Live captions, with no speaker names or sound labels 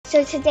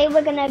So today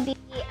we're gonna be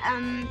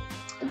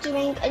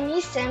doing a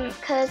new sim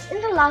because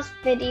in the last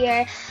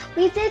video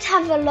we did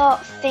have a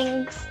lot of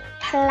things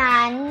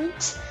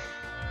planned,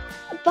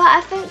 but I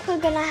think we're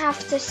gonna have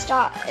to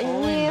start a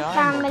new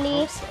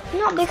family.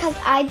 Not because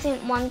I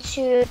didn't want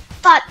to,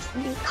 but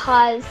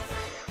because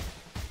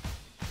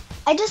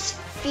I just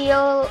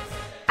feel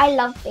I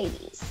love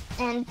babies,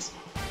 and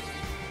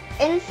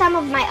in some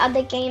of my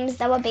other games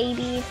there were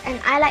babies,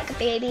 and I like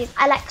babies,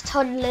 I like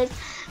toddlers,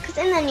 because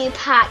in the new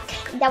pack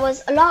there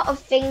was a lot of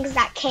things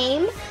that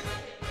came.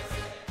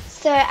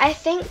 So I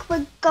think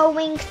we're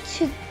going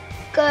to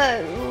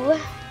go,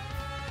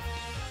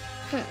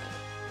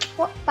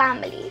 what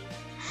family?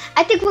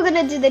 I think we're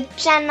gonna do the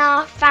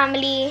Jenna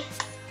family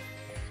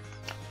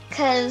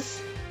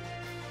because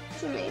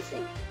it's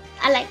amazing.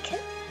 I like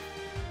it.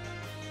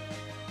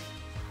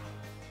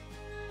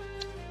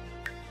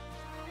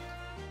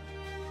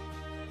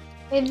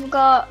 We've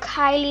got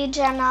Kylie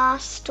Jenner,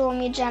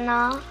 Stormy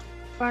Jenner,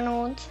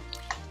 Ronald,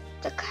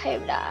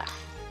 Dakota.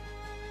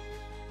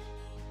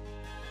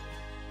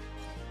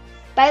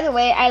 By the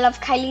way, I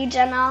love Kylie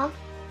Jenner,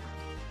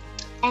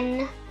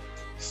 and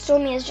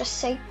Stormy is just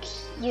so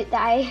cute that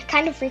I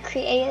kind of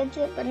recreated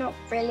it, but not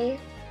really.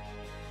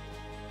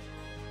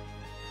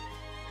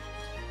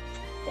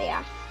 So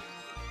yeah.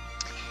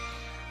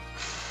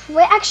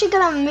 We're actually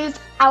gonna move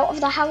out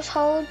of the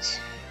household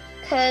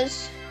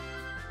because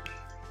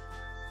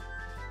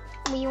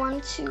we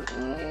want to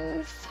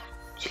move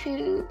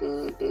to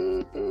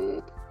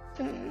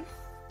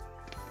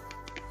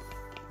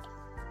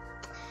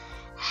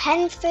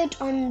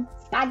Henford on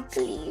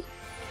Bagley.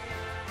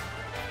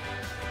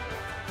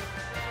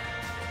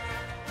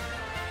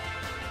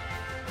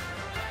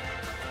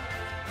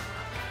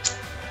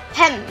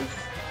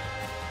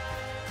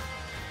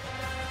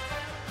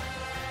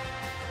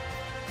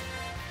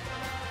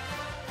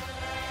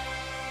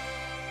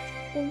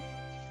 We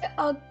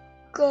are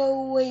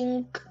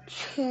going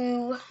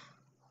to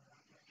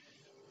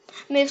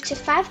move to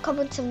 5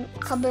 Cobblestone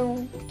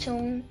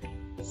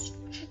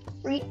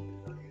Street.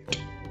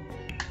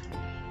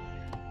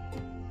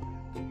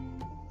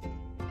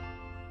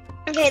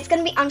 Okay, it's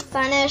gonna be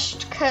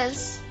unfurnished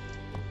because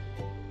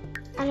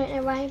I don't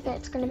know why, but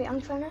it's gonna be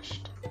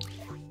unfurnished.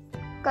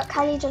 Got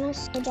Kylie Jenner,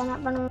 Jenna,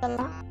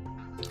 Vanilla,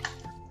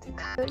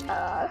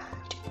 Dakota.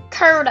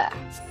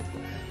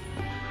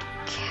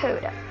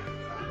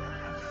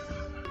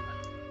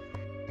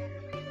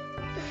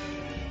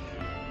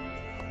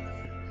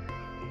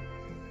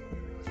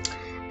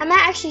 I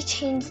might actually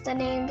change the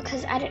name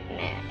because I don't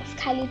know if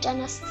Kylie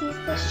Jenner sees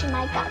this, she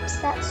might get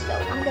upset. So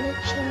I'm gonna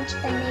change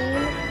the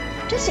name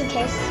just in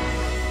case.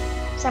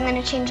 So I'm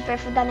gonna change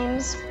both of the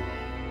names.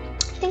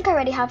 I think I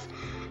already have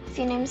a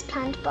few names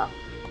planned, but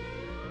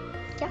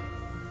yeah.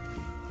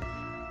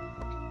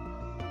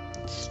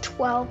 It's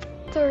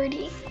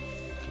 12:30.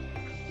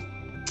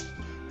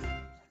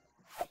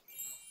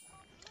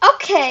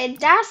 Okay,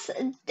 this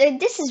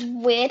is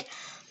weird.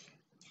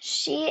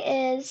 She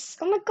is,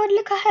 oh my god,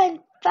 look at her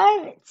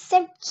phone, it's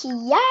so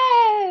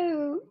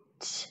cute.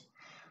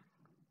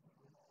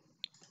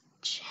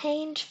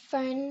 Change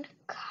phone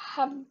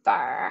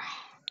cover.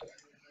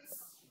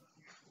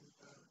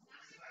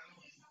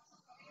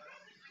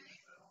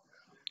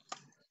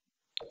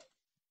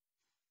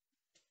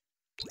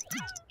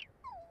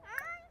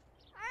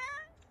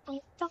 I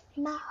got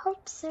my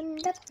hopes in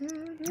the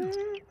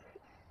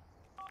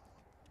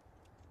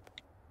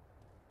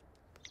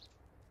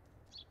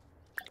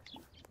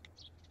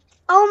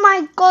Oh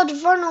my god,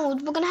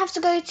 Ronald, we're gonna have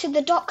to go to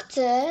the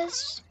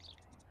doctors.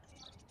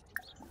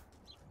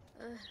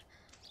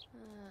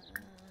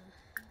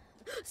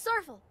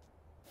 Sorrowful.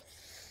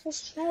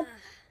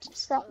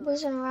 That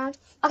wasn't around.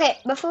 Okay,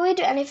 before we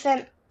do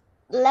anything,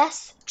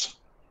 let's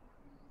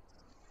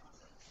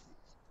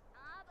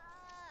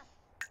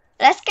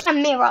get a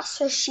mirror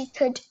so she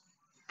could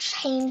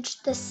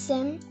change the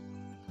sim.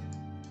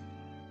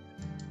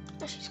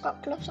 Oh, she's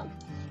got gloves on.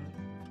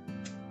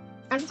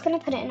 I'm just gonna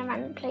put it in a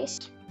random place.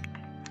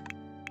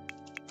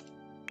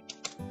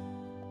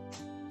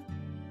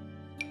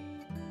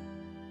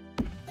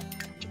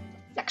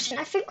 Reflection.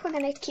 I think we're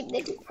gonna keep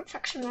the deep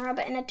reflection mirror,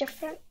 but in a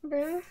different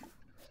room.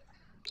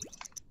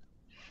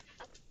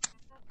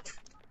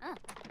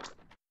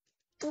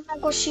 Oh my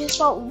gosh, she's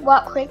got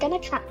work. We're gonna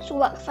cancel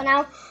work for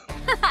now.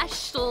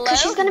 Because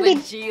she's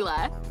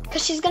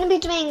gonna be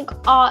doing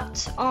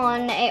art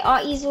on a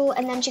art easel,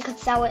 and then she could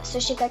sell it so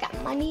she could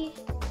get money.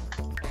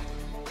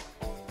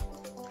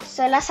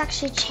 So let's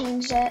actually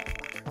change it.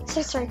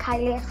 So sorry,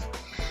 Kylie, if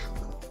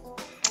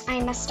I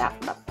messed up,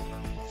 but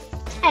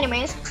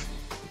anyways,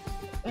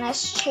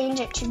 let's change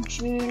it to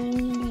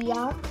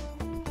Julia,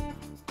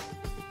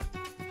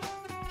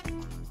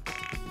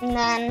 and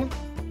then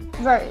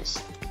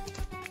Rose.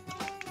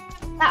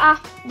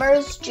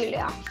 Rose,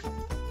 Julia,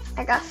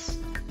 I guess.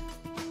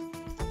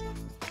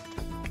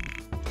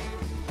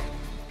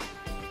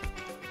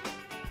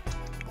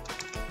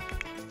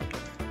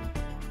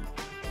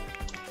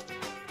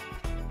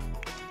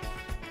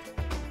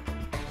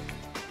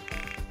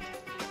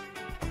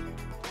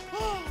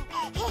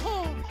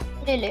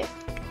 Lulu.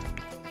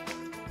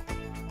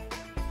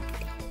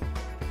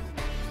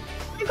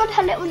 Oh my god,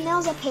 her little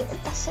nails are painted.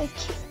 That's so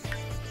cute.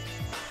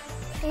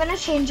 I'm gonna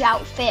change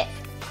outfit.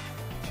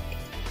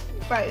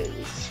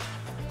 Rose.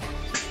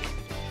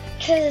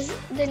 Because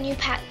the new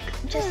pack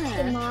just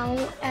came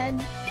out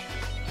and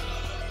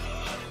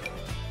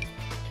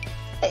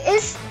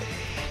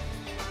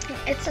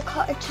it's a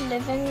cottage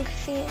living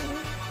theme.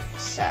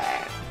 So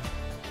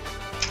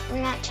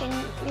we might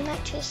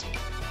choose.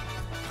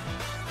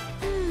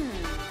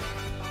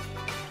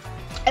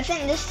 I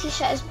think this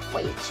t-shirt is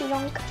way too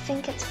long. I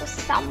think it's for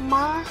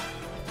summer.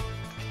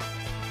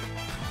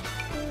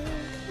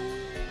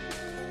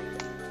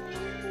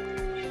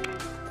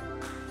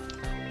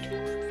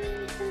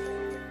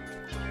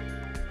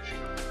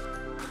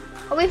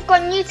 Oh, we've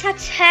got new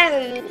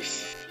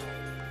tattoos.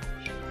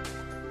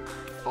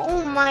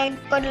 Oh my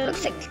god, it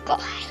looks like it's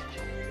got.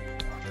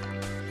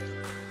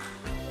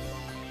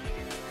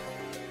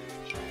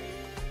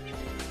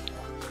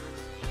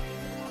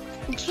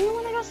 Do you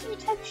want to got some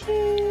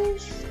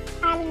tattoos?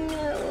 I don't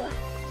know.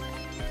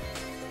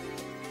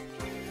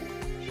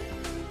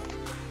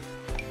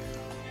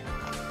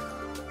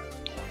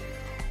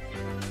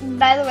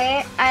 By the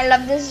way, I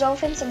love this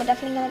dolphin, so we're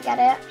definitely gonna get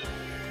it.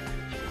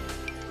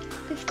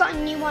 We've got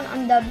a new one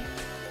on the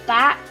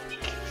back.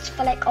 It's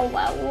for like a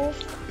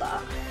werewolf,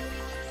 but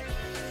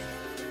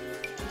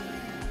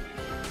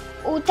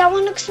oh, that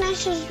one looks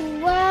nice as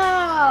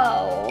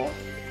well.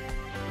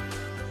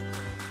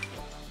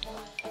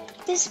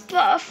 This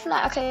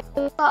butterfly, okay,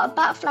 we've got a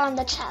butterfly on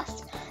the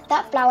chest,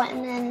 that flower,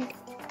 and then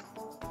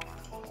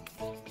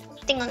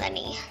thing on the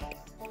knee.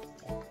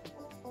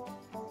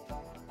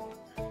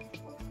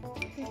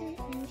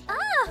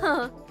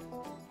 Oh.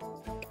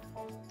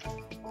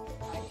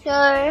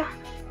 So,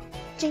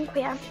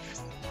 dziękuję.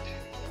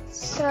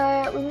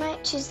 So we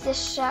might choose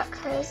this shirt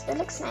because it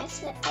looks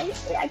nice.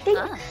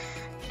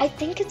 I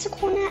think it's a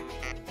cool neck.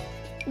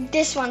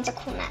 This one's a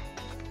cool neck,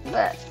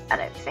 but I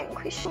don't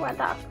think we should wear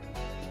that.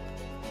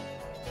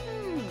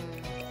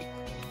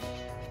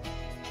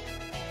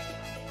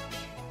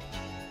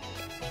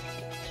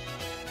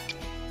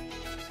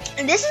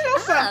 And this is more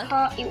for a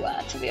party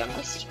wear, to be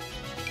honest.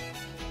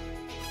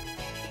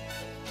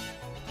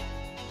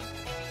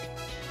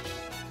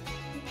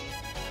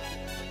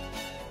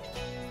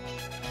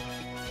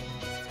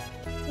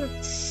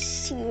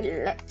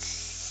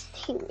 Let's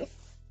see.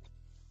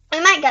 I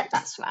might get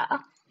that sweater.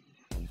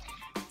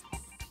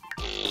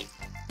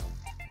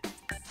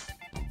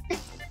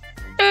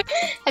 I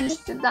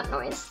just did that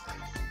noise.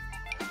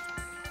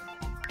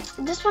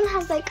 This one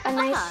has like a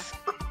nice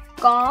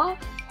scarf.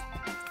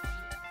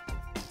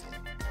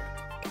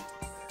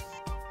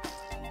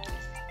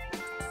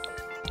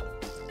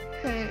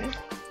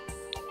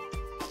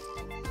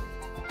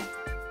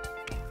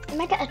 I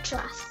might get a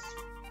dress.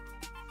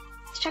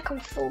 Let's check on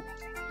full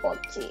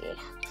body.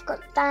 I've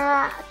got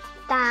that.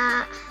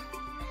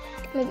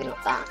 Maybe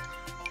not that.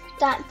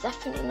 That,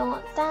 definitely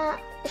not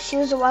that. If she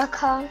was a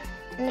worker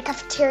in the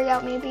cafeteria,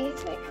 maybe.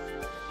 It's like,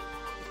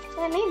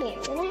 yeah, maybe.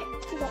 We might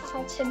get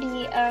her to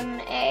be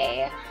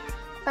a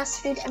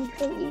fast food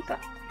employee. But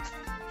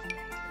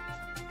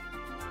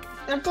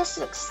this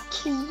looks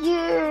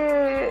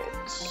cute.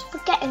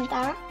 Forgetting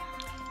that.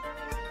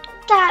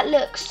 That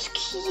looks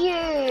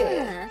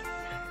cute.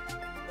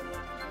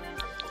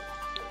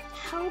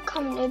 How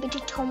come nobody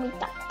told me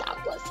that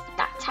that was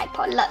that type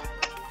of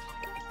look?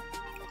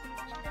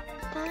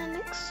 That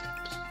looks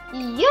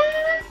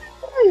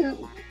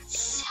cute.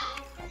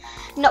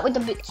 Not with the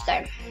boots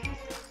though.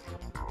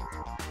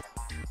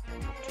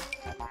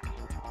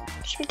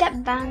 Should we get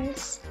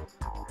Vans?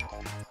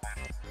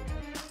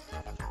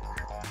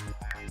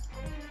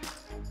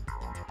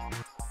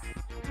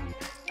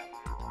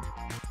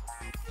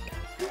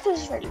 This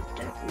is really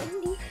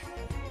windy.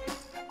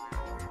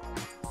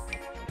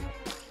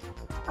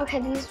 Okay,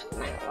 these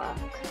might work.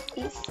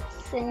 These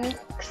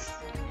sneaks.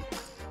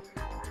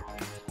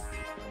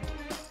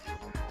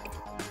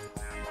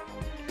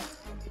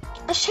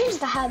 Let's change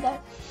the hair though.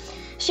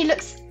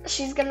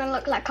 She's gonna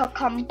look like a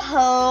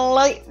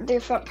complete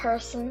different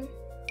person.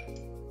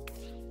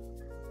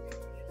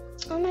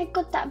 Oh my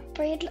god, that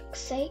braid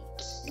looks so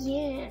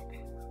cute.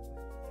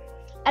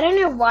 I don't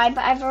know why,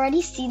 but I've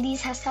already seen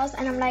these hairstyles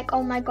and I'm like,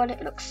 oh my god,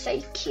 it looks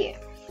so cute.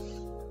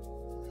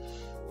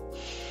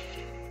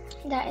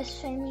 That is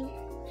so mean.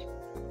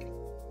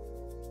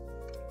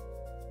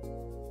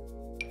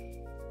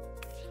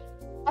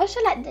 I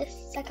also like this,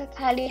 it's like a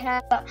curly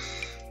hair, but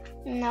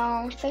no,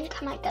 I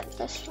think I might get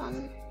this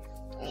one.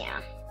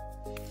 Yeah.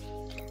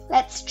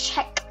 Let's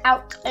check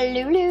out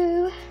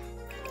Lulu.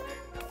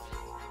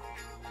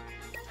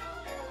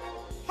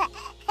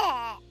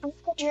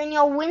 You're in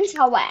your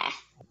winter wear.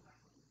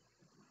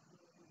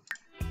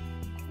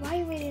 Why are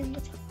you really in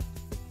the top?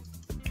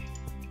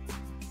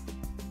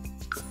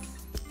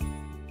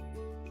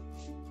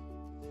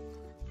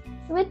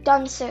 We're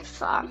done so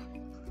far.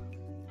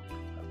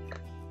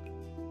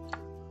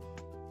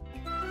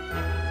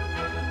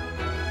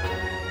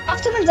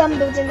 After we're done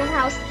building the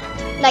house,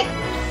 like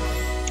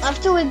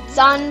after we're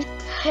done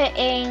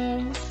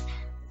putting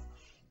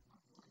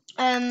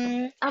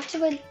After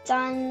we're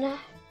done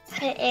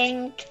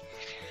putting,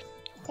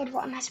 God,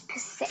 what am I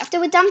supposed to say? After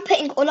we're done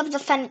putting all of the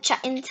furniture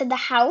into the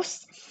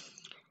house,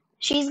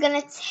 she's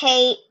gonna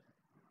take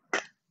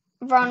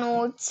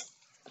Ronald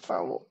for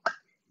a walk.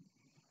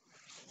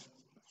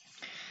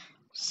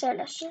 So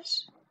let's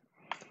just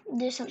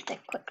do something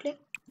quickly.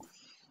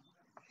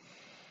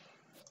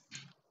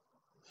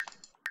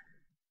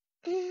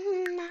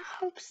 My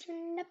hopes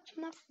and up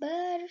my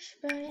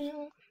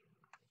butterfly.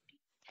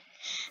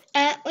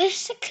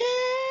 Wish I could.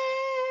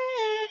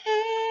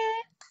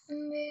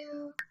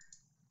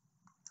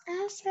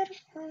 I said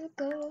for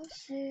go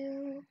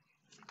soon.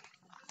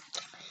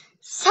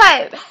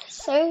 So.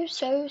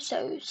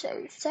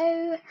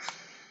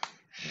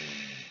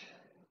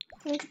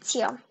 Look at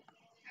you.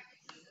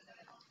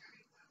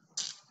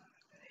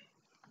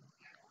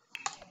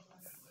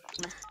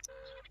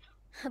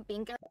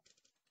 Bingo.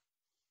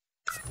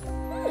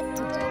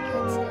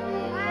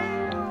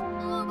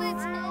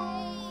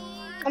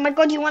 Oh my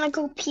God, you want to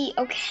go pee?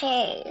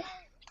 Okay.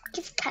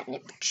 Give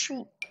catnip a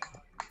treat.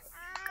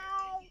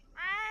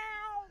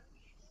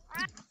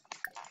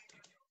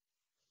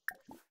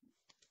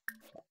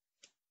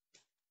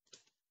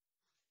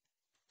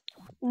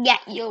 Yeah,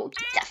 you'll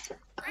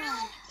definitely at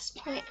this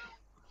point.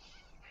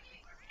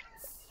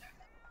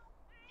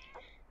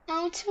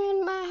 I'll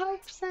turn my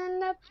hopes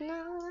and up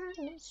now.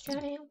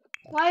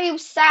 Why are you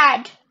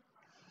sad?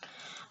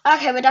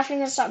 Okay, we're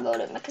definitely gonna start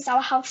building because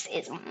our house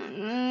is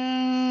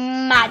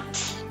mad.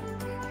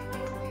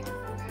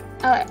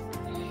 Alright.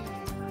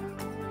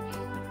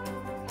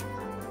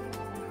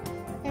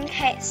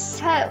 Okay,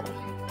 so,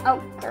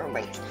 oh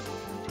great.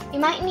 You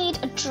might need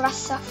a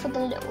dresser for the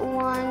little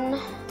one.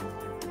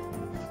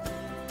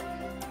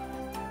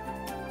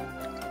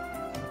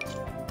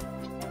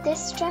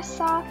 This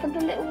dresser for the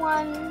little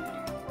one.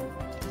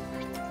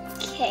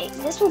 Okay,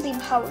 this will be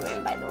her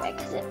room, by the way,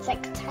 because it's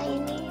like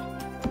tiny.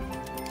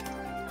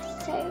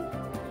 So,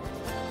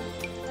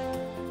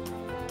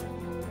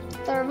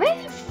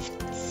 thrift.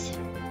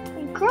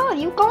 Girl,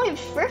 you going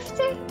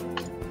thrifty?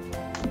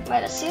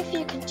 Wait, let's see if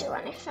you can do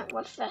anything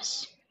with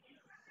this.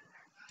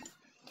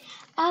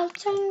 I'll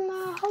turn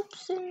my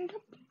hopes and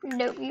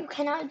no, you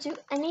cannot do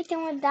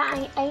anything with that.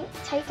 I ain't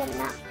taking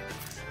that.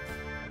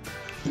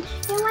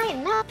 You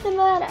ain't nothing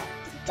but a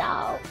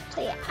dog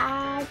play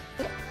ad.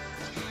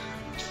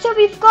 So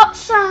we've got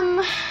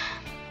some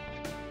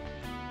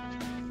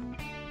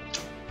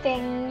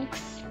things.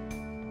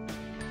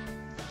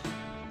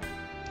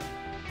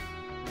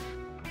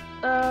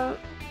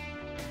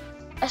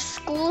 A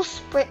school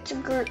spritz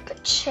group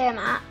cheer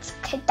mat.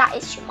 Okay, that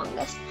is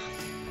humongous.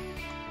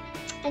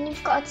 And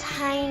you've got a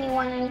tiny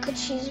one, and you could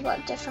choose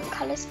what different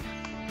colours.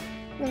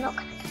 We're not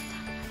gonna get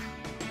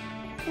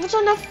that. What's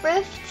on the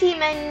thrifty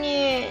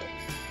menu?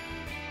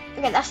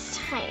 Okay, that's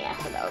tiny. I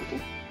thought that would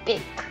be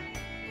big.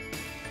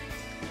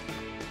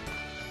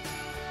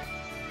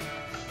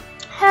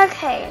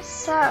 Okay,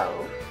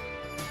 so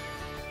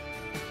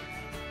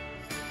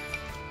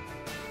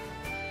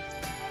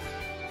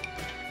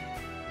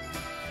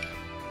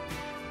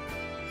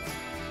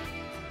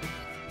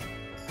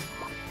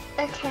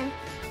okay,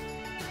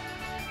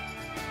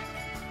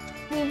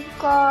 we've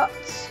got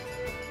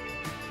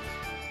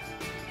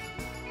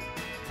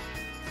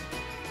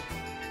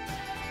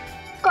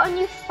a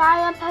new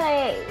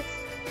fireplace.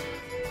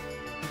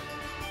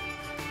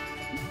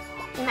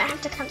 You might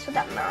have to cancel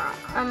that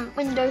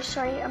window,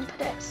 sorry, and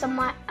put it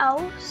somewhere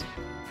else.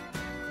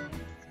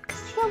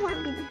 Because here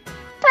won't be the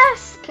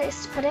best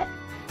place to put it.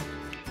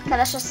 Okay,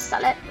 let's just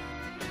sell it.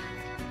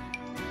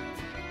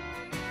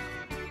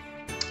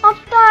 Oh,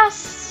 that's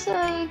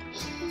so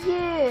cute.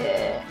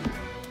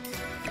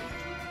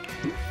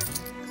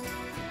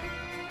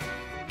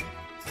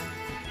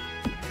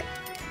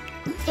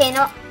 Okay,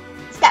 no,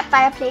 it's that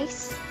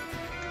fireplace.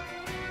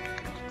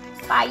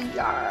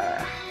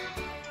 Fire.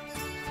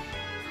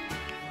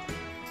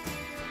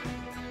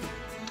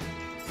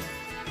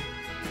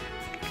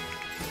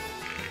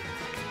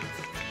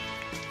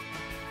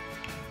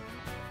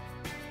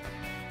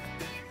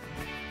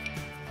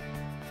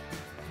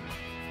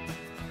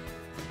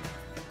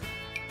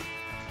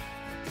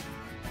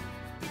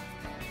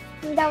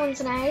 That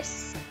one's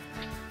nice.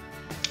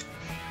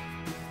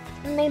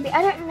 Maybe,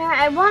 I don't know,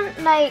 I want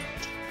like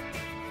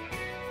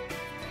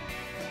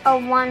a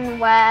one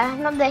where,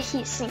 not the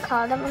heat sink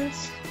car, that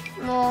one's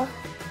more.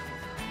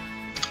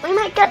 We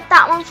might get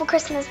that one for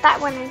Christmas,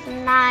 that one is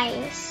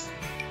nice.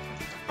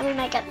 And we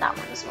might get that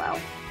one as well.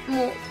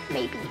 More,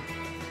 maybe.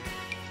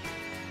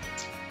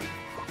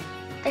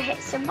 Okay,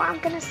 so what I'm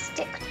gonna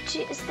stick to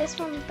is this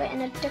one, but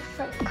in a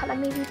different color,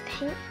 maybe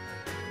pink.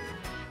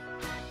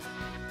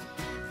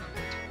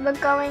 We're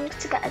going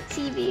to get a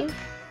TV.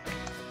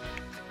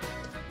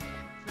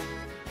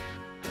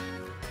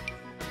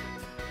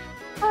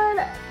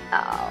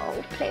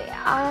 Oh, play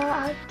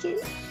argue.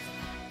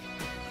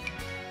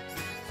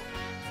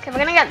 Okay, we're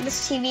gonna get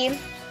this TV.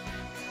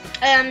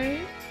 And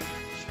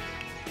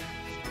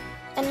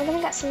we're gonna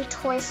get some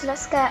toys. So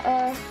let's get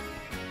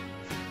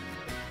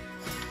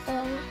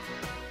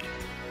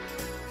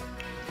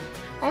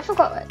I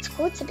forgot what it's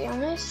called, to be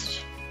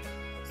honest.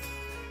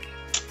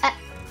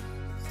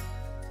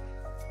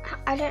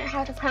 I don't know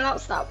how to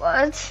pronounce that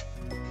word.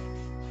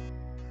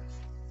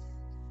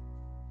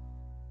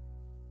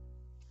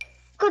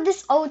 Got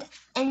this old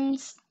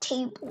ends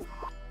table.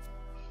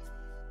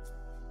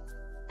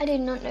 I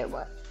did not know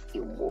what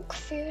you walk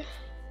through.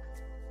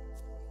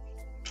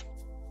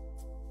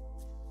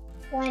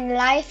 When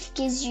life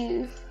gives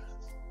you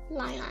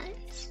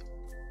lines.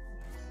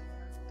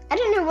 I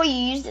don't know what you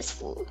use this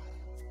for.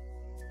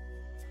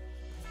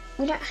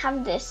 We don't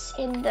have this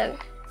in the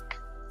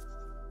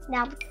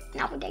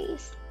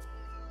nowadays.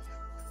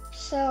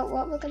 So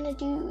what we're gonna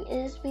do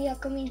is we are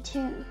going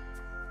to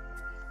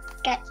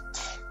get a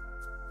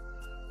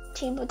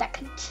table that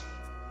could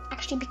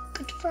actually be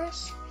good for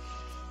us.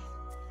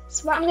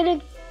 So what I'm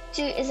gonna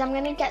do is I'm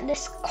gonna get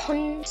this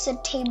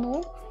concert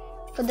table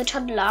for the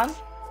toddler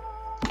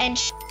and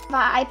have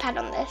our iPad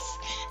on this,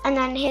 and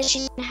then here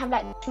she's gonna have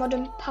like this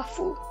modern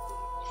puffle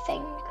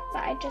thing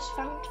that I just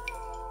found,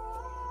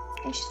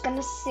 and she's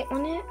gonna sit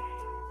on it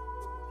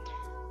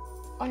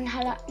on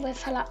her with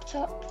her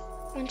laptop,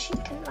 and she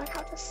can learn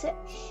how to sit.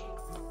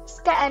 Let's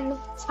get a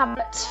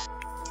tablet.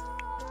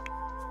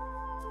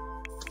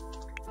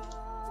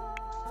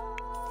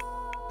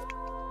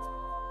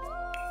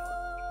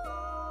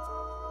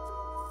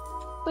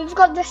 We've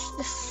got this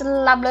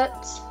tablet,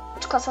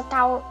 which costs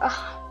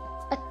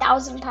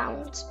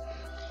 £1,000.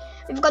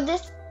 We've got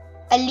this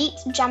elite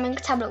jamming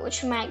tablet,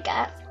 which we might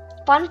get.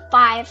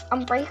 1.5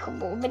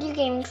 unbreakable video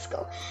gaming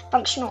skill,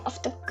 functional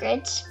off the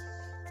grid.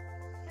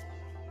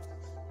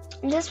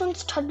 And this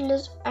one's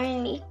toddlers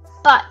only,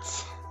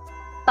 but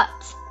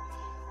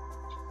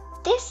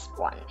this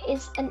one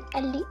is an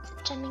elite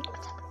jamming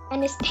tablet,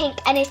 and it's pink,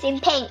 and it's in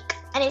pink,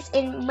 and it's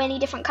in many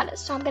different colors.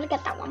 So I'm gonna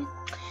get that one.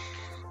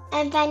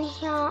 And then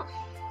here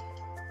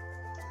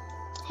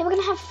we're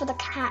gonna have for the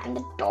cat and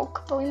the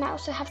dog, but we might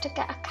also have to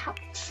get a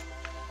couch.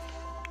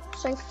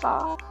 So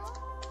far,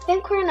 I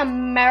think we're in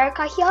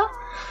America here.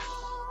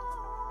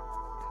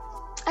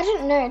 I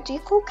don't know, do you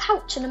call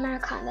couch in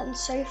America and then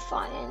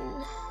sofa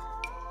in?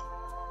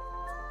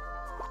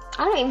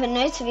 I don't even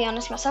know, to be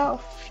honest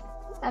myself.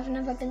 I've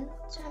never been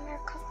to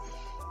America.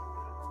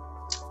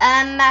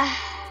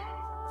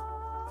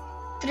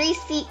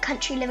 3-seat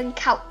country living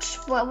couch.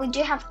 Well, we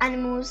do have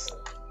animals,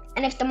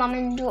 and if the mum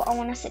and daughter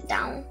want to sit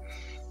down,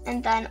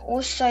 and then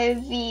also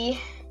the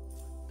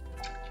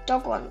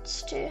dog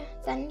wants to,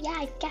 then yeah,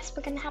 I guess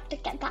we're gonna have to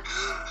get that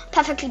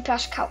perfectly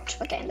plush couch.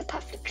 We're getting the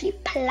perfectly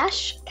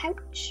plush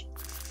couch.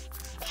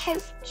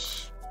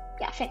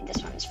 Yeah, I think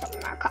this one's from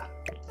America.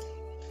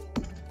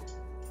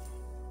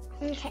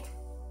 Okay.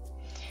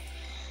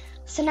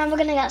 So now we're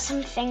gonna get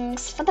some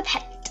things for the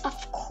pet,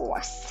 of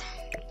course.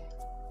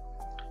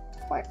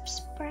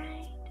 Corpse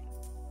bride.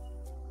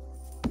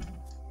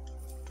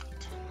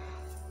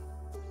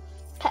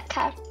 Pet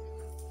cat.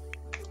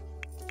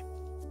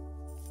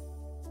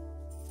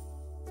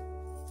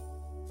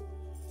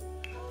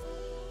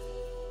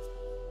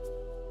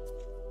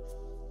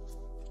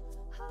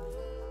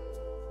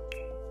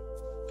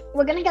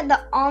 We're gonna get the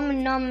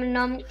Nom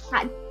Nom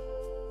cat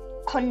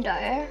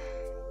condo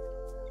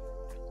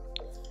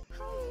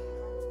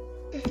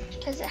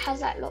because it has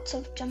like lots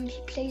of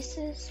jumpy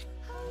places.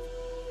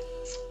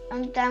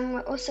 And then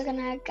we're also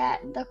gonna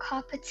get the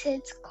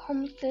carpeted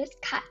comfort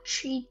cat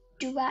tree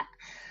duet.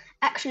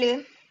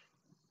 Actually,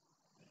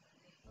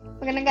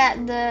 we're gonna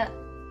get the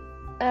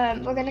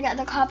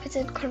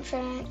carpeted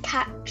comfort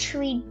cat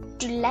tree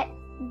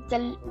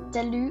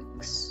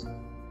deluxe.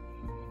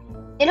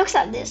 It looks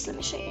like this. Let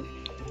me show you.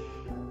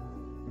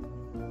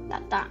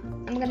 Like that.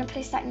 I'm gonna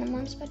place that in the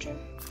mom's bedroom.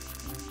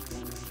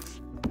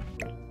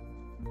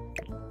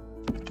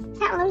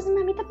 Cat loves the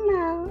mommy the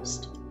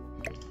most.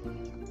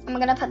 And we're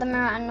gonna put the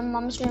mirror in the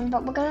mom's room,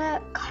 but we're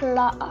gonna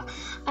clutter.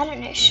 I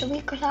don't know, should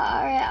we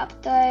clutter it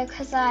up though?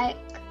 Cause like,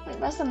 wait,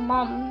 where's the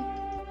mom?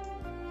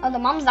 Oh, the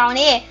mom's down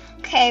here.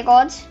 Okay,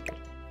 God.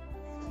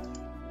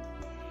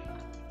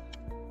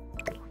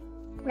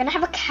 We're gonna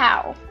have a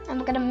cow, and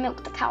we're gonna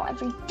milk the cow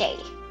every day.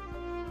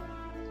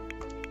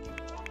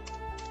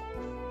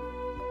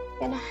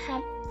 We're gonna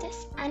have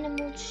this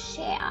animal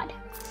shed.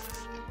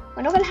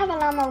 We're not gonna have a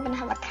llama, we're gonna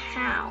have a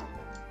cow.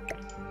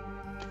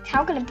 The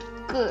cow gonna be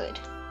good.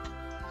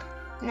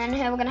 And then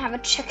here we're gonna have a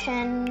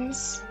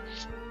chickens.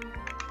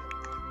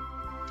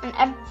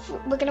 And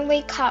we're gonna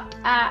wake up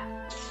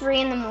at 3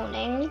 in the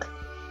morning.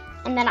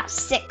 And then at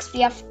 6 we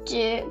have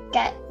to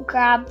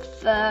grab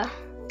the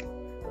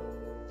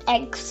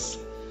eggs.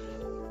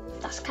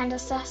 That's kind of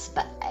sus,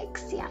 but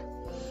eggs, yeah.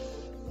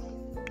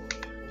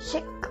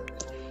 Chick.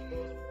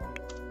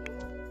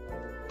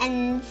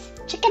 And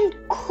chicken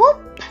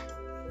coop.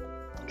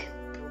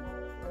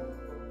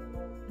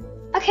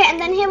 Okay, and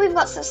then here we've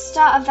got some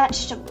starter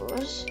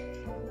vegetables,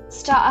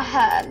 starter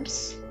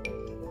herbs,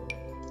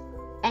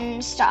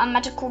 and starter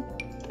magical.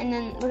 And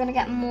then we're gonna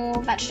get more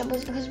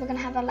vegetables because we're gonna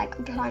have a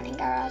planting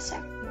area. So.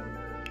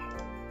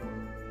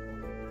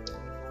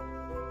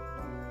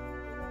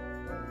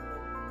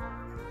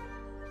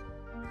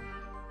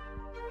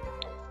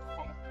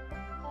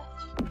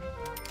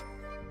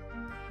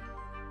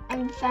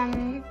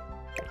 have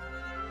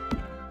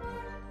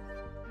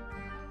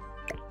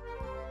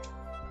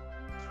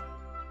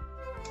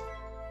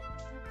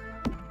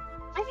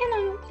I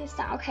cannot place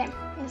that. Okay,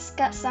 let's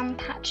get some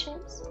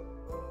patches.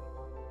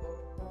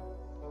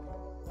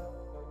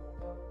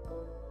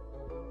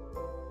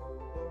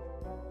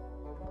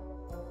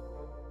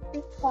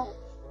 Okay.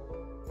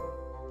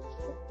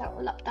 That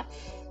all up there.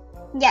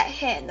 Yeah,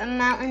 here, the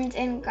mountains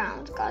in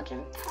ground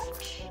garden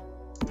patch.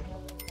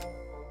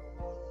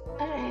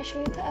 I don't know, should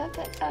we put a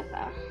bit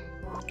further?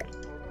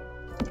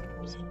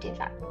 Let's do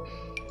that.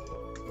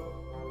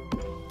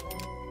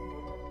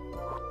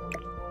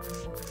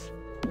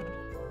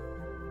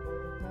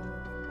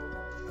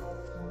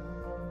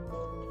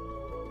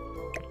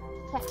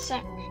 That's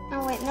it.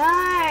 Oh wait,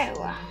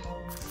 no!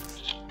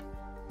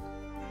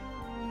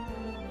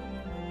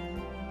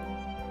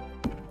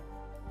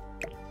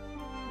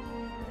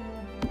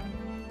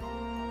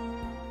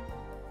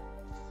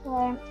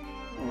 So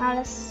now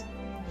let's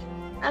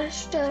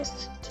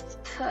just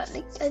put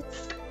like a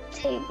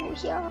table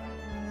here.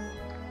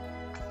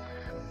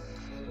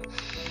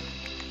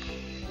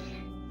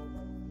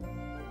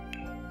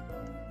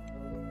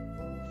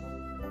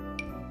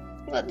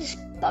 Got this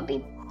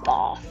Bobby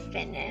bath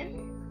in it.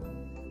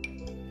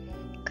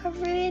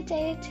 Career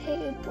day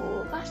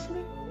table. That's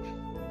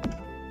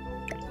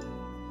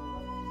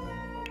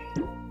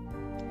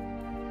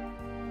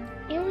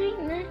you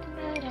ain't nothing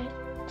but a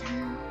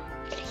town.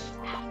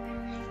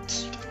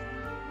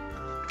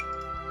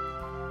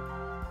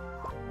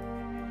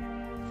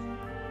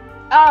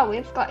 Oh,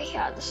 we've got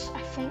here this.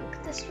 I think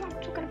this is what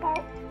I'm talking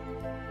about.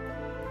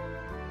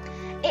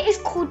 It is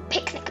called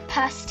picnic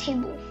purse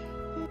table.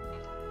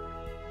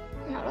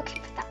 I'm not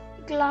looking for that.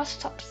 Glass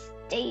top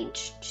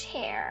stage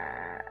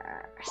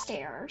chair.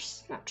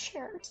 Stairs, not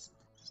chairs.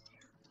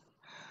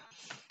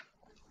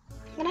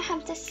 I'm gonna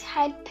have this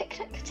hide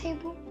picnic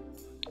table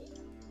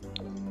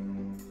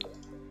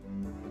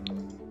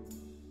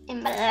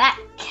in black,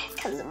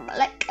 because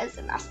black is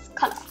a nice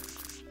color.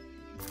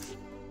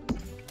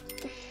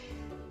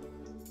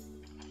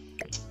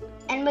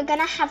 And we're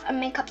gonna have a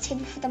makeup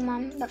table for the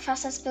mum, but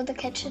first let's build the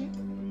kitchen.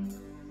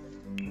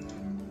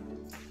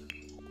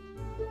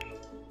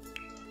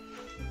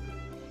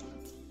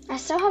 I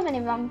still haven't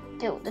even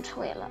built the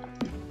toilet.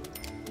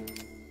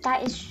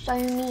 That is so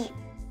neat.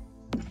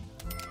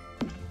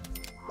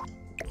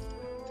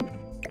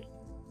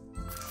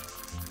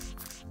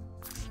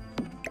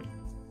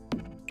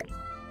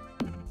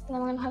 Then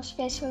we're gonna have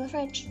space for the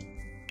fridge.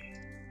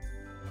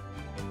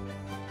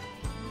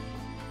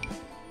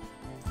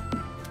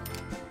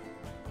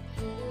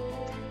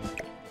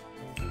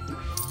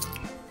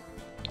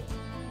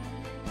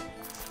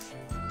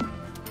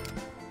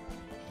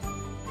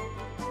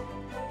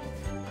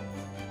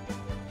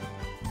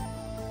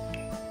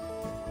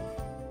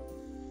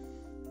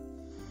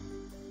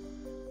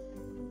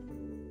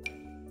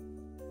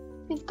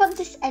 We've got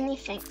this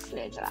anything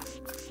glued up.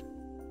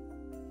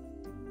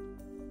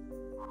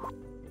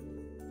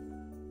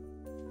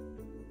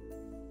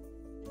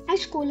 High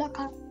school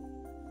locker.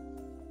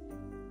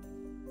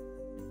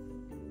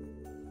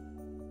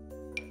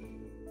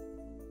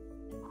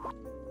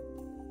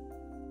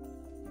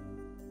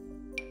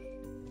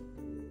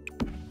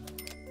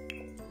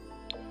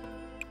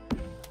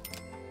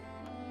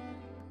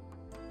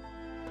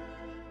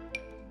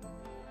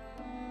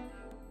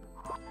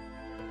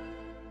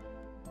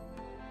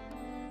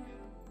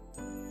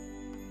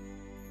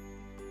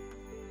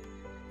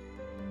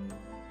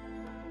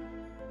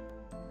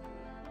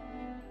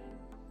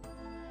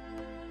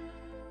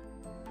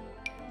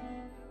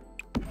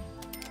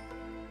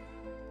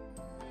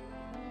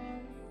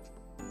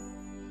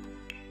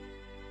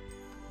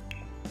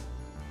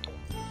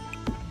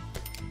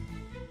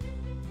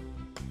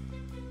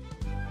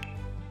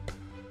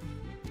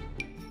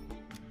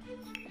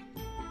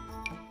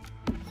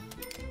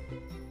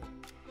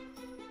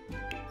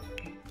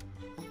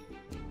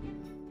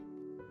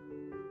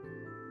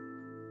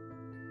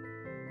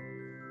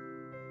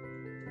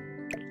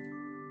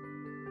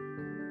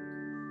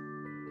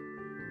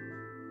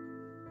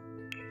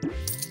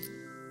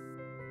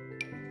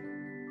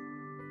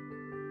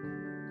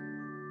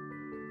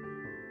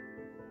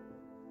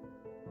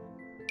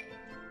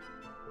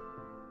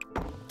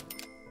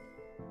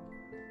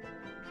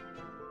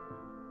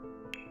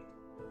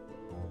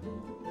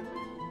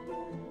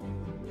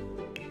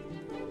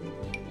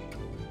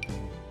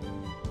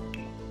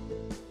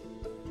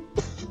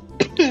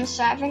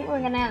 So I think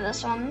we're gonna have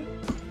this one.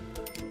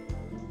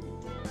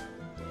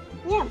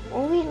 Yeah,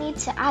 all we need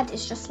to add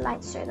is just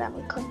lights so that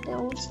we could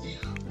build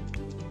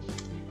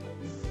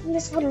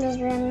this toddler's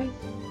room,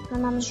 my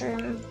mum's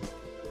room,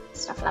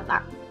 stuff like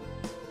that.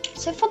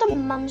 So for the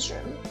mum's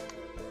room,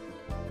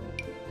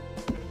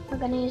 we're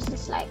gonna use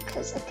this light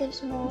because it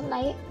gives more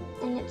light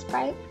and it's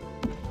bright.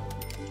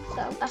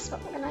 So that's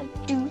what we're gonna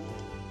do.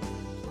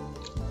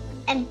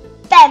 And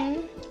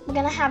then we're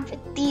gonna have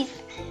these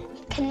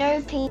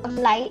canopy of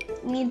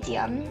light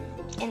medium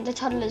in the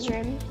toddler's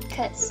room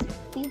because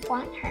we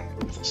want her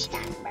to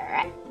shine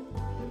bright.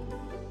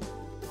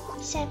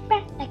 so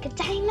bright like a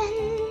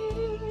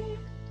diamond.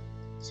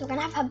 So we're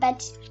gonna have her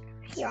bed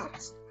here.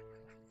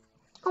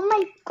 Oh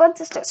my god,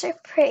 this looks so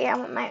pretty. I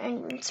want my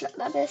own room to look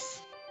like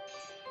this.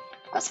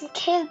 I've got some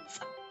kids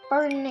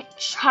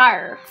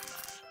furniture.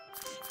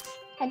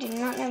 I do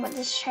not know what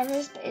this chair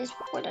is, but it's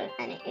wooden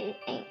and it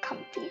ain't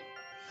comfy.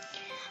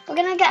 We're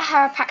gonna get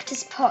her a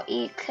practice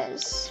potty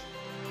because,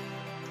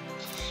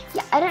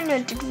 yeah, I don't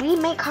know, did we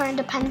make her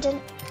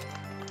independent?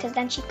 Because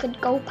then she could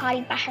go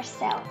potty by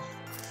herself.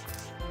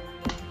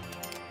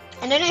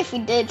 I don't know if we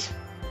did.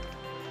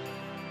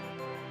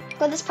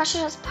 Well, this pressure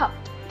just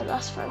popped, but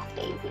that's for a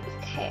baby.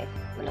 Okay,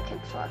 we're looking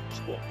for a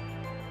kid.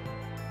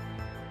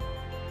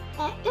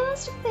 I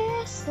used to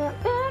be so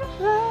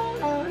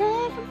beautiful, I'll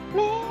never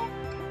make.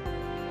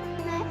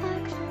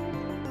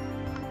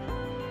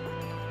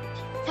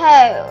 So,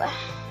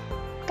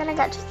 I'm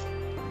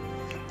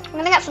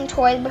gonna get some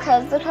toys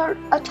because a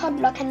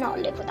toddler cannot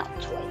live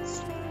without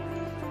toys.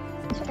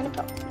 So we're gonna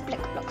put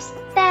blick blocks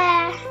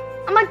there.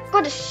 Oh my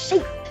god, a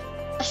shape.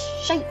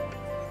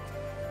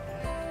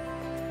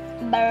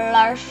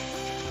 Blur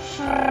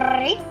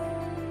free.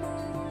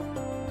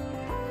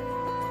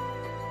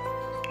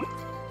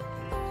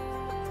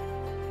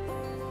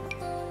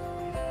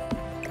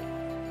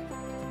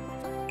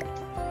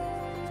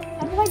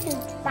 How do I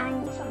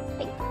design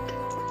something?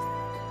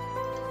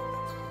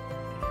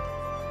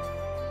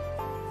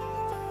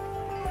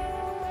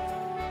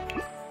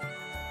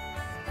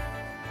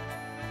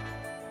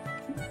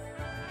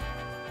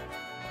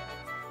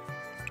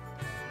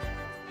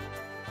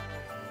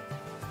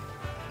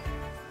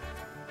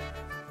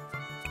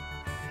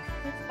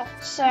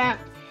 So yeah,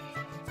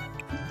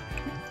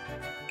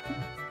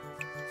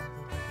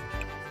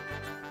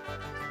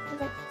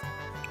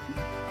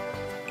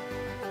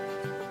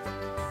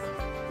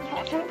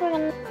 I think we're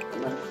gonna go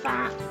with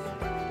that,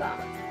 but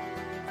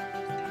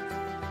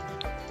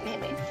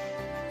maybe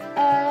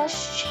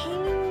let's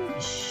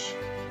change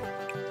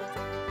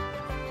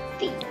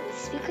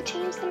these. We could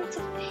change them to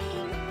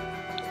pink.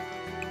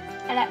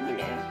 I like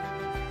blue.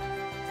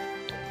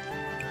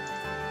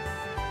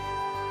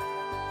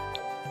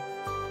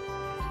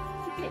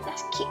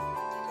 That's cute.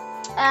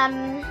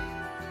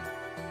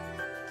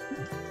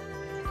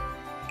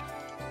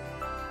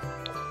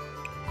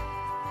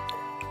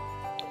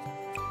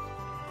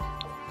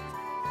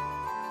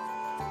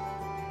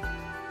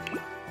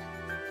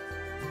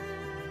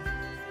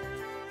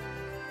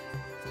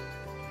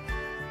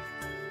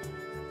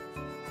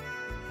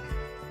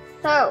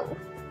 So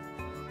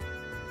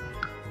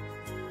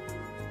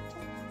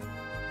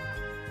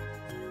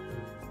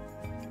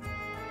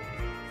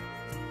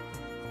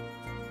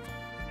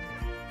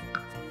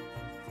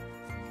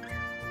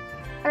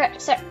okay,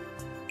 so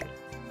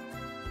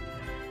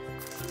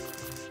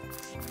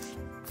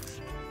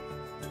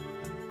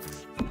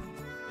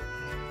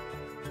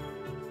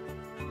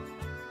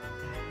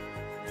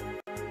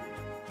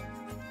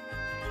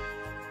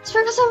let's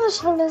focus on the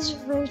shoulders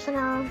room for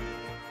now.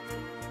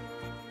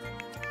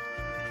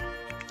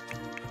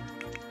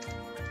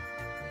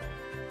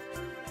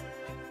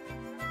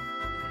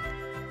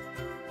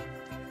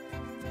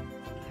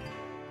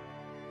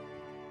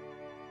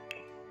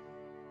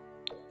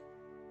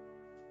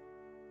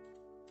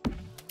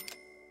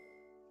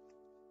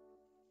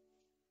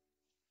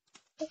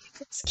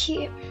 It's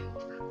cute.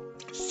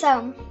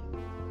 So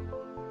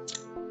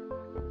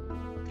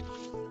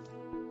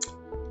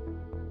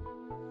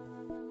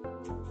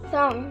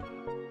I'm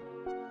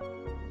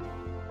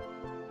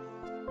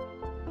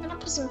gonna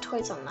put some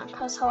toys on that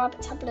because her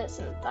rabbit tablet's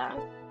in there.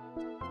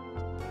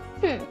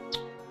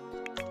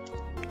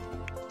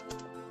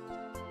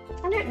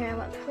 I don't know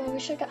what toy we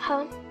should get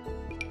her.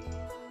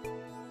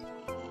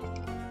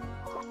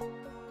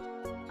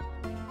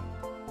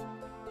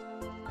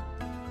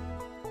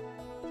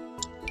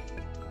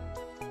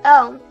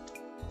 Oh,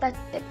 that's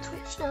big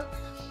toys now.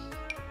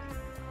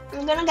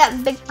 I'm gonna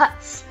get big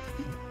pets.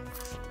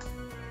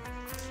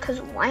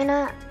 Cause why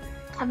not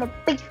have a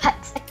big pet,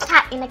 a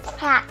cat and a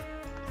cat?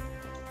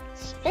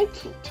 So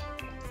cute.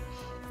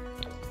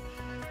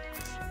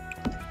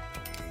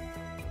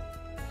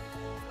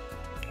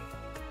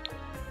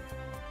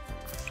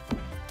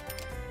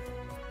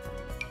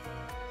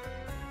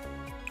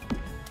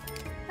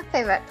 My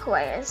favorite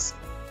toy is.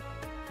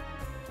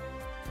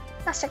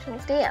 That's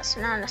technically it, so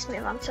now let's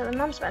move on to the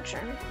mom's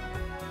bedroom.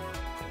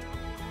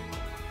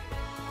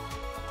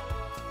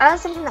 I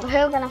was thinking that we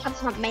were gonna have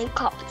some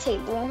makeup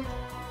table.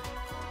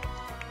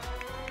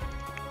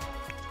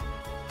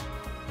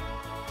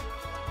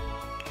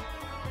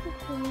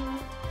 We're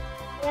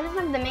gonna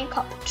have the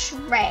makeup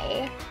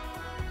tray,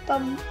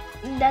 but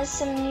there's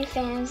some new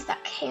things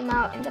that came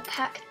out in the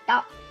pack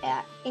that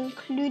are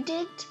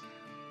included.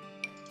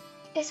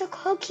 It's a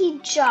cookie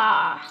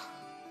jar.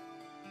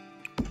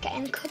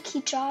 Getting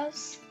cookie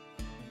jars.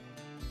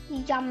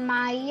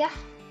 Yummy. I'm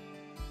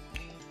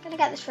gonna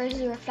get this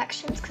Rosy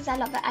Reflections because I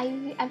love it.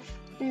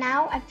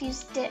 I've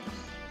used it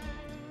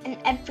in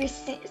every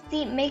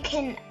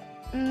making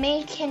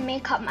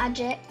makeup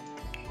magic.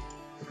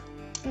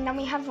 And then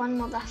we have one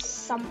more that's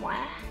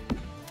somewhere.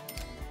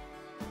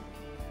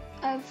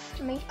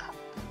 of makeup.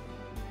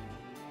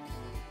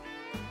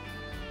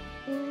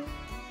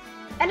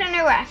 I don't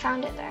know where I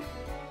found it though.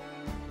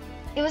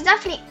 It was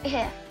definitely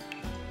here.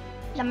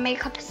 The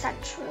makeup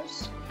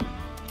essentials.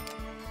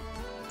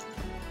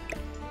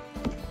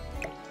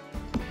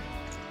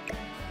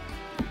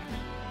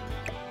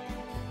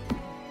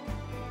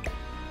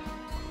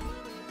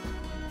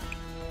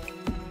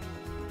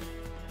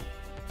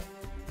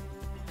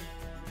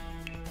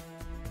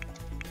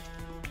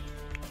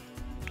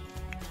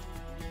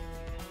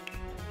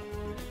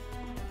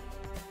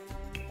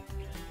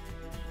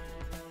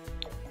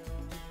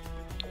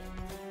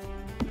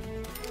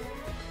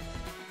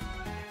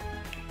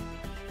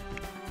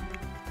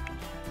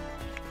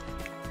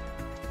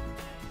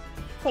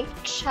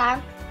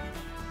 Picture.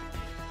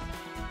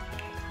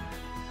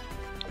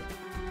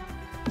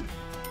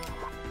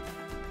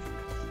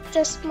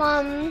 This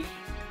one,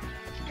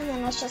 and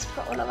then let's just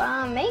put all of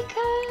our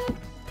makeup.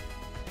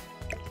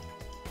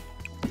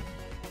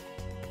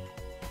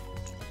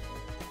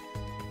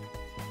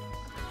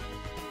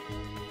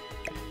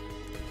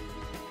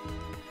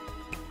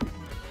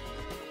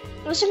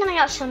 I'm also gonna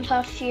get some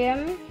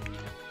perfume.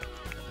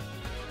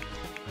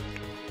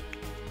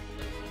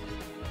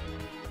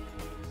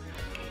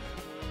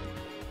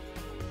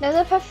 There's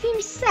a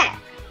perfume set.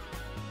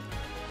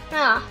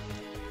 Ah.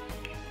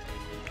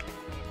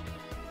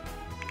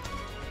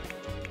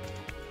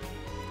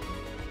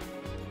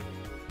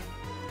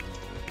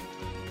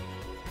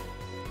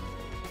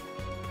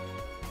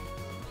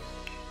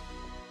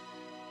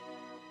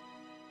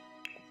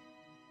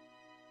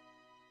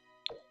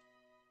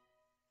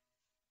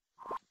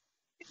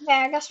 Okay,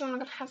 I guess we're not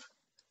gonna have.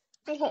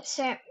 Okay,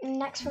 so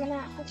next we're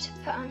gonna have to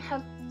put on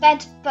her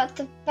bed, but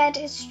the bed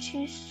is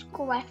 2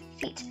 square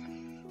feet.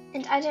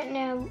 And I don't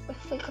know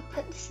if we could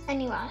put this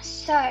anywhere,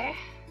 so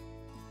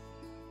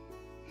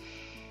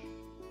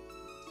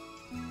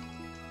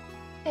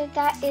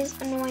that is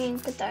annoying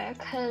though,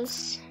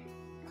 because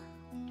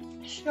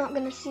she's not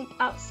gonna sleep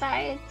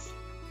outside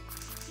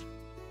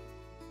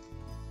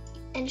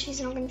and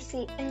she's not gonna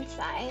sleep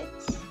inside.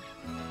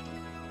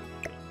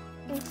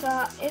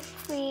 But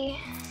if we,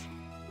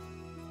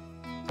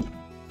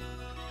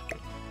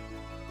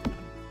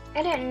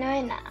 I don't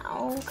know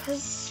now,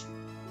 because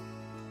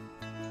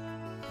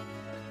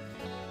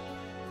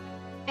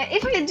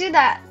if we do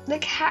that, the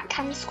cat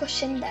can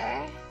squish in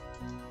there.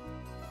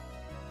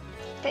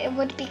 But it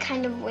would be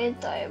kind of weird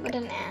though,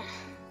 wouldn't it?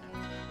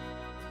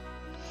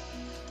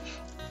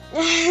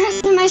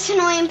 That's the most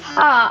annoying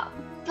part.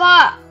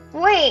 But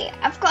wait,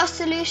 I've got a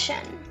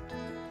solution.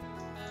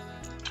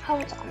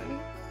 Hold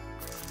on.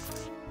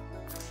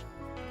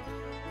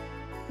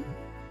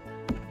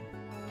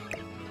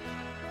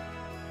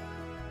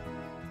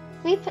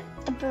 We put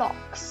the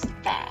blocks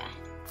there.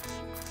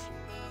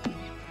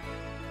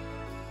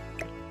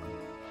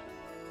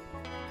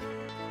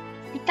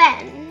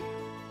 Then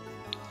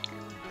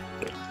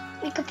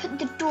we could put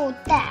the door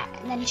there,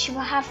 and then she will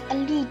have a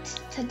lead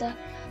to the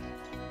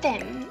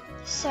thing.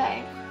 So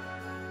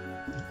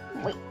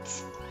wait,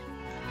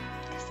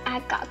 because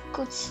I got a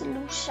good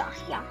solution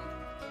here.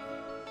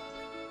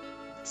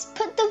 Let's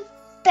put the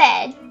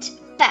bed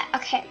there.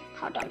 Okay,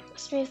 hold on.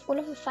 Let's move all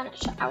of the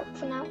furniture out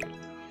for now.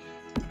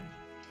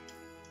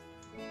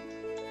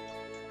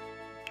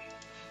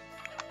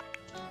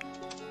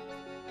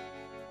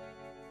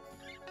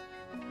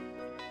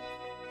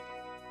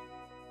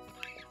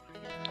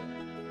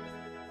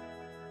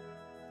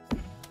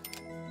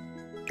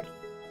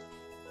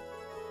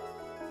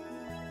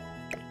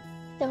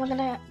 Then we're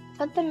gonna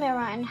put the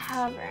mirror in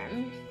her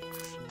room.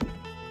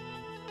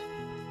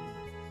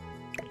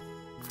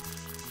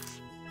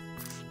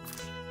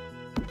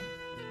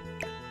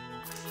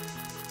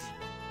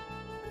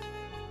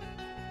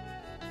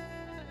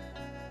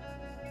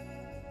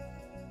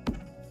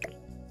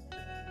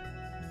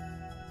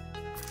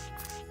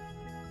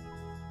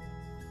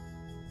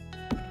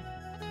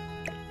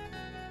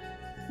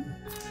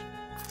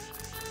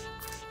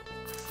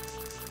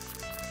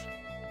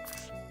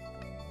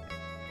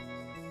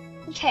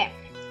 Okay,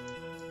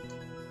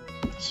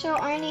 she'll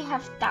only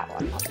have that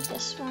one, not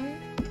this one.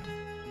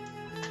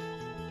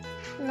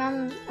 And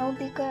then it'll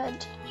be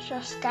good.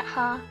 Just get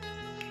her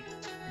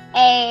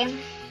a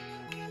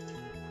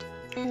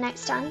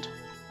nightstand.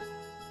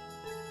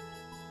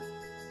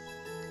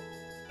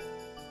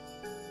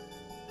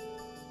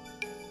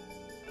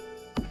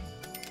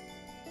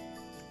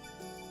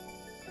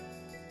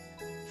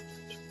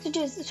 To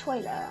do is the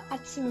toilet,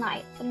 add some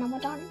light, and then we're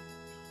done.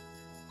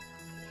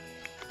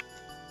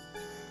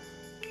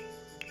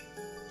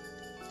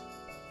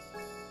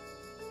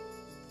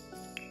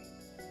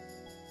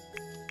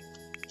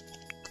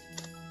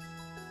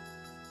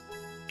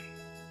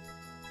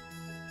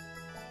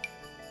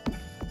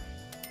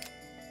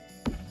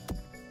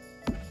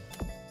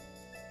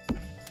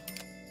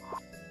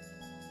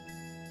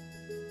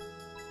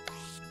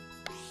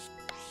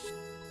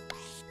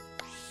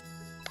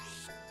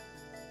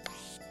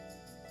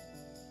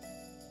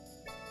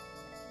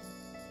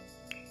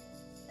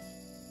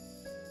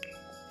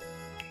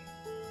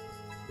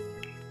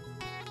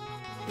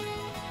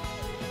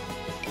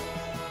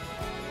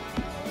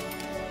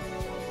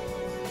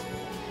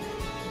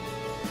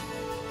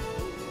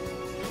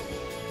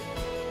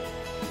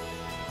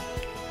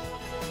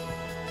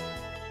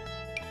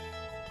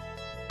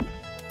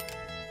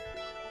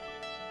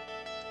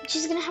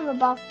 she's gonna have a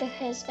bath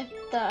because if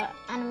the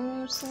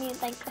animals need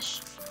like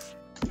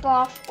a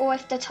bath, or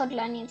if the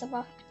toddler needs a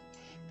bath,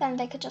 then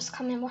they could just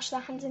come and wash their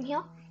hands in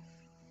here.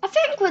 I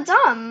think we're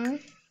done.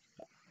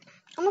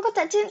 Oh my god,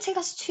 that didn't take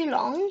us too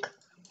long.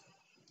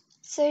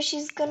 So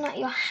she's gonna,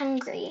 you're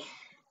hungry.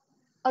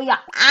 Oh, you're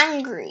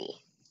angry.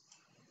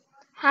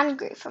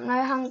 Hungry from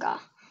no hunger.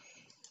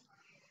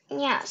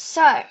 Yeah,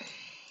 so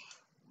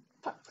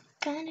what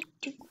we're gonna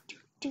do.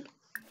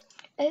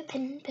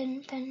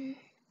 Open.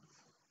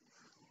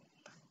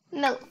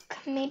 Milk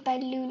made by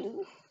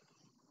Lulu.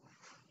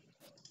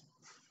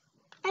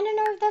 I don't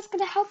know if that's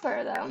gonna help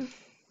her though.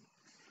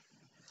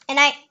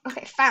 And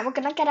okay, fine, we're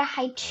gonna get a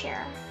high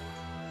chair.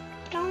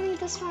 But only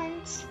this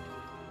one's.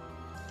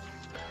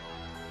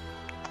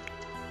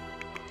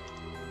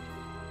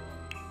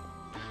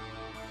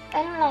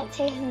 I don't like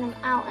taking them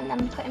out and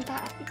then putting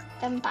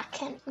them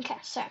back in. Okay,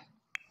 so.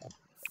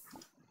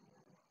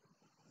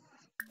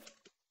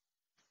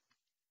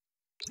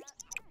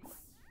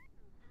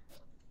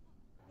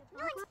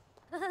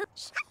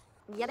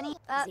 Yevany,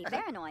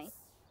 Varanoi.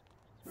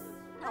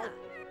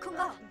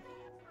 Kunga.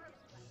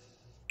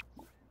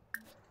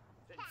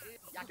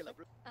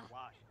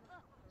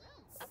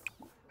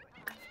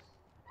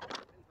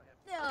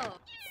 No.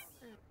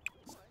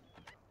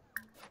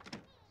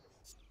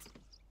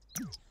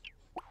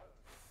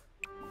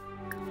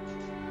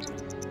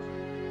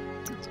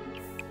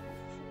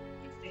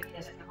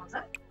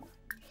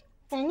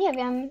 And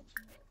yeah,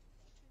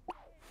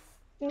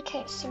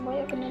 okay, so what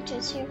you're gonna do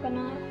is you're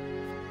gonna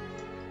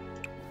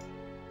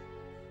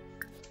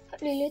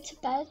put Lulu to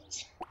bed.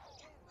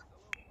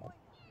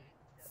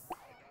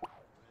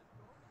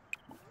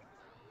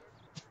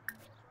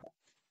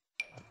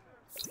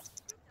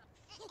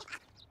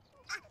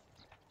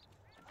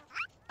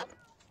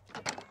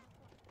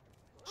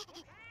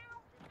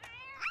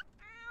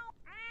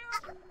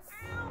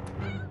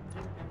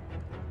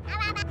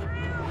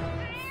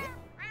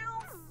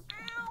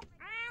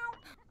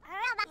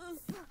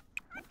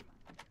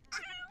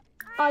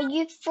 Are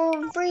you for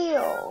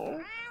real?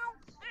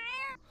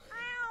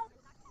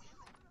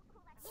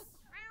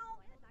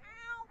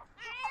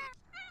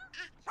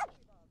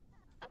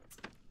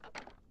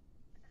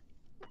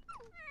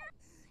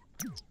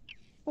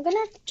 I'm gonna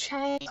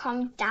try and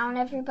calm down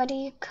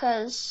everybody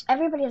because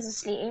everybody is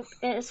asleep.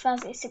 It is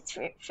Thursday,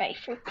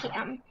 6:33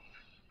 p.m.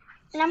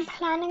 and I'm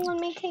planning on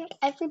making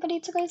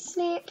everybody to go to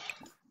sleep.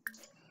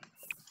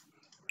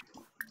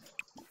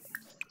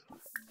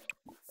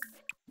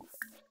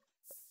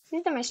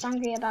 He's the most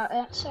angry about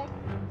it, so.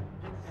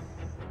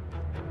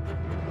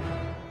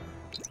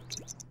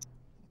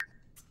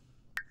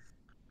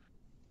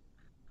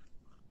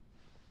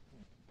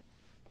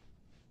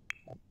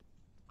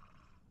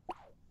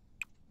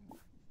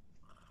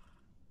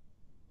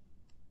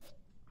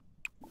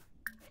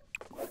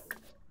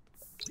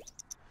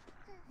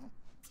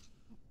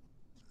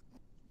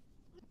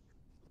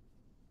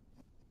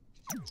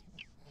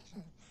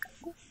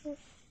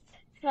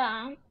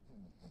 Yeah.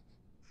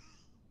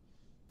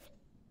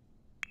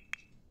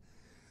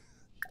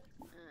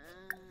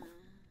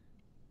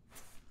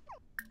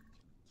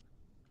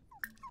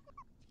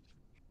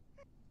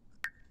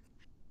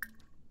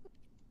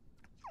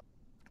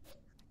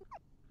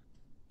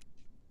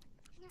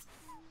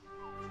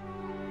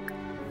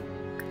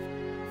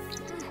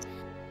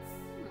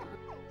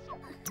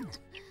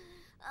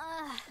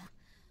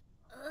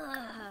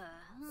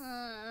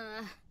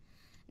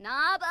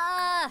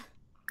 Naba.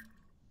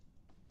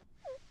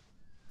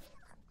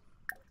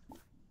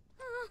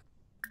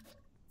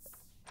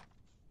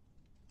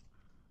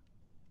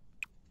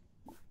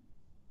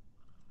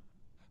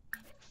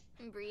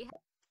 Bree.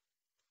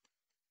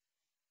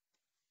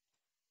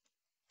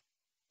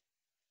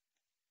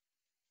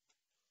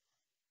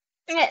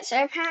 Okay,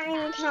 so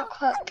apparently we cannot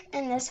cook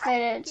in this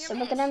village, so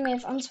we're gonna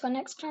move on to our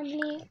next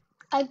family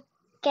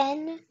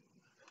again.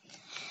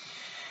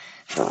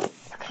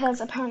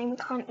 Because apparently we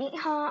can't eat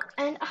her,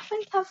 and I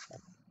think I've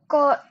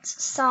got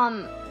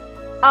some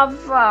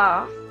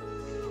other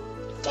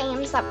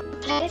games that we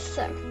play,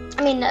 so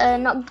I mean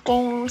not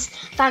games,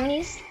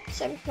 families,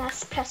 so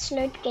that's plus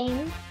load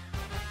game.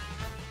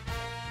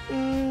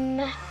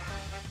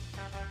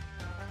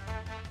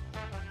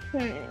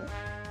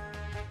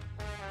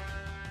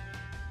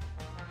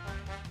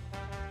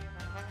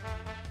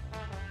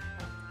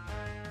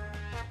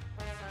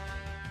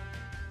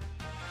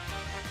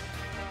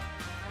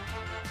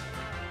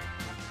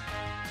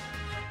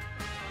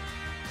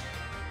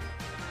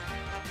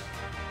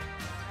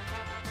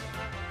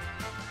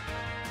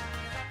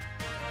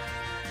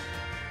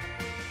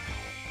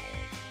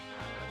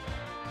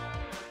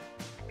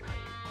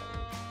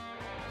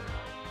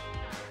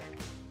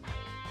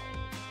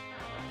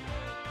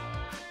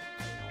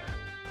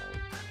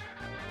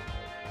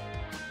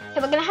 So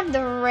we're gonna have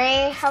the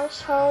Ray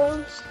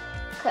households,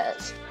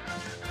 because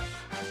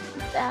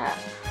that.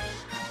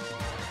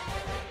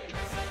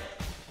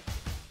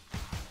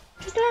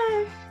 Is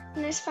there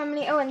in this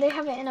family? Oh, and they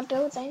have it in a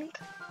building.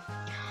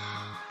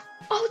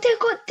 Oh, they've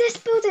got this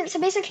building. So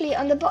basically,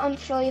 on the bottom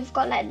floor, you've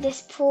got like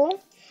this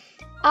pool,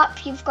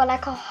 up you've got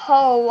like a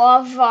whole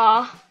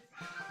other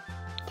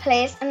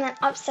place, and then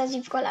upstairs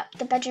you've got like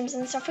the bedrooms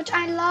and stuff, which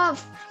I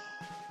love.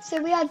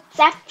 So we are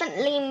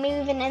definitely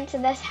moving into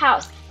this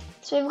house.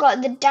 So we've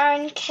got the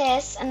Darren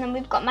Kiss, and then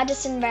we've got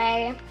Madison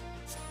Ray,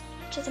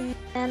 which is a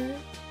man.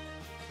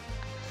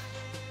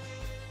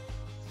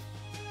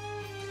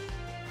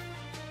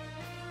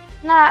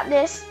 And I like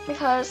this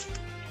because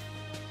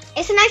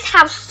it's a nice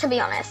house, to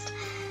be honest.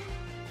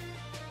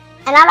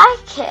 And I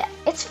like it.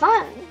 It's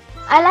fun.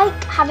 I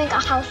like having a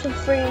house with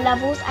 3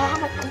 levels. I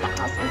haven't had that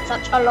house in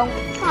such a long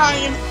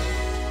time.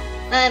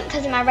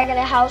 Because in my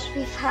regular house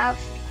we have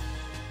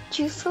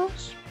 2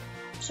 floors.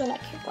 So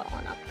like you've got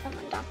one up and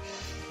one down.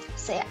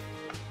 So yeah.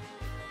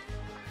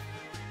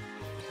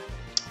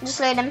 Just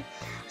load them.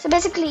 So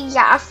basically,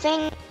 yeah, I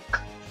think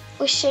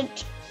we should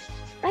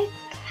like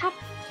have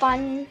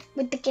fun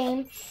with the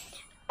game.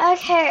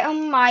 Okay, oh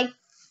my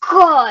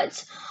god.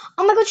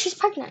 Oh my god, she's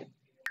pregnant.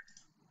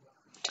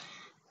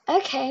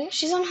 Okay,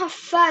 she's on her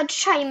 3rd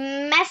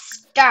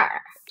trimester.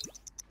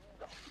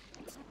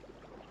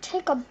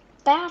 Take a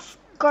bath,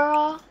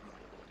 girl.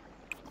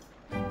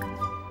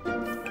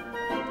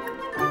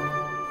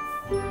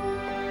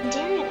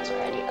 Darian is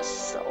already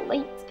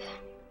asleep.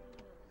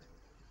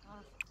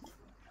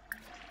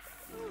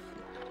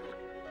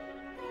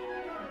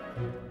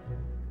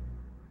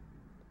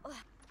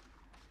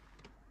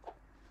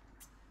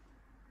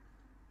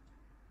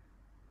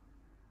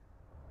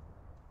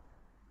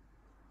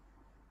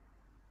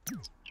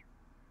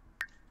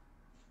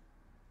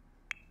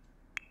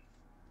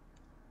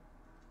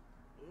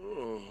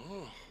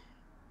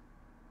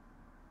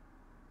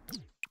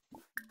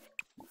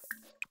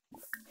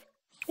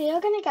 We are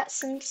gonna get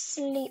some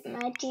sleep,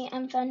 Maddie,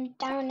 and then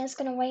Darren is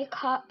gonna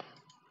wake up,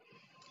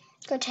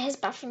 go to his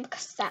bathroom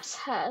because that's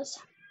hers.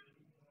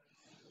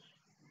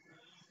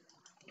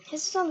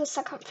 His is on the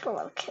 2nd floor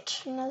where the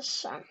kitchen is,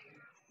 so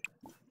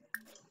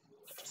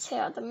let's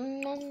hear the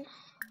men.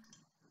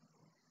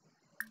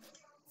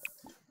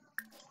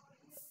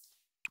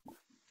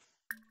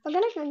 We're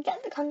gonna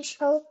get the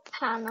control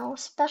panel,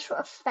 special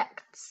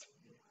effects.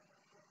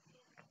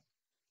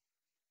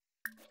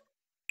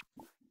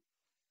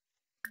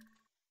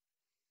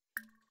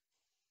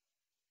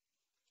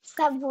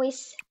 Set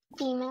voice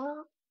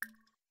female.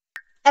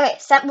 Okay,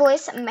 set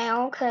voice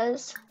male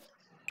because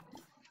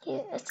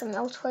it's a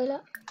male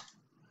toilet.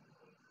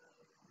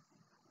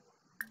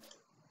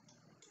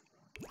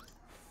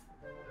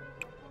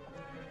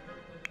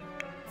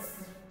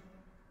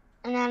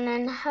 And then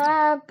in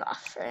her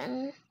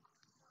bathroom,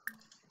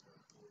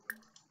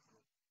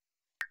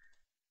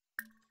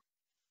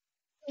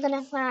 I'm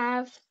gonna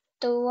have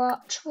the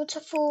watch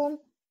waterfall,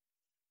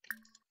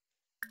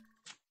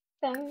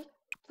 then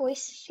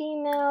voice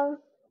female,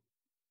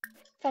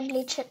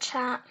 friendly chit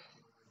chat.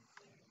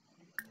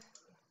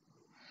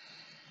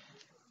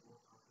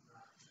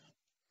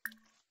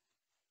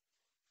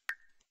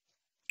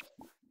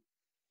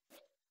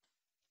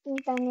 And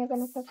then you're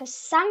gonna click a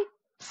sound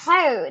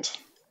code.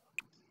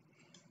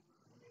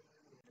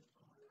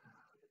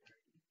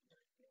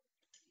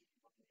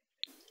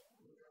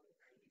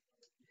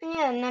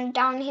 Yeah, and then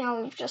down here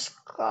we've just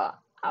got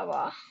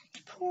our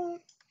pool.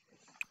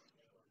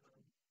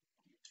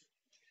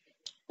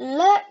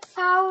 Look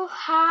how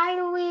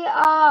high we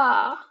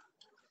are,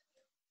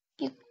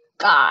 you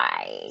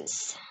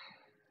guys.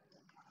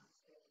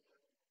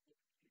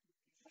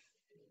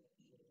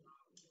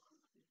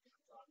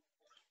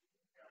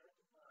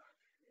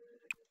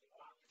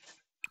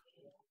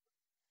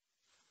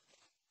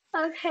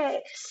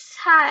 Okay,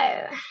 so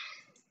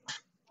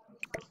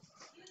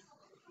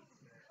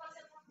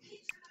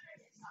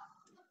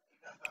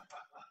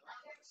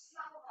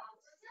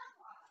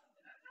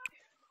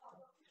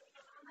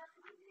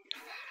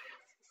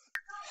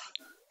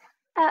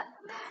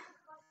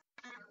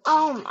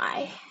oh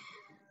my,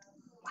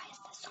 why is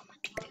there so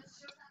much food?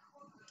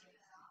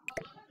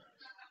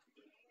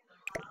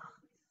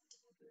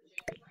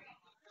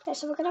 Okay,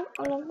 so we're gonna have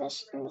all of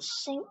this in the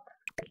sink.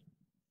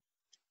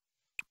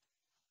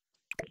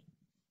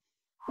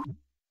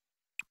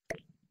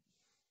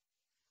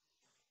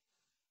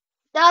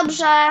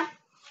 Dobrze.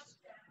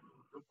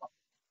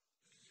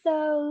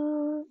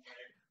 So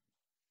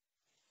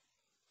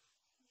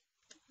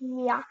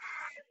ja.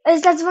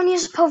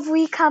 Zadzwonisz po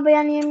wujka, bo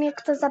ja nie wiem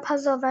jak to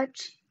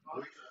zapazować.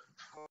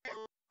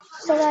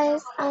 So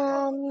guys,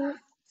 I'm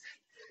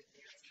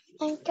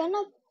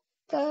gonna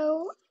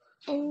go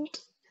and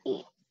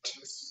eat.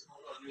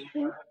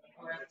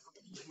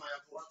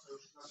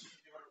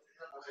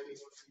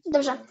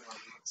 Dobrze.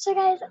 So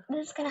guys,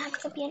 this is gonna have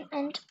to be an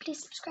end.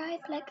 Please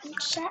subscribe, like,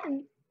 and share,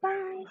 and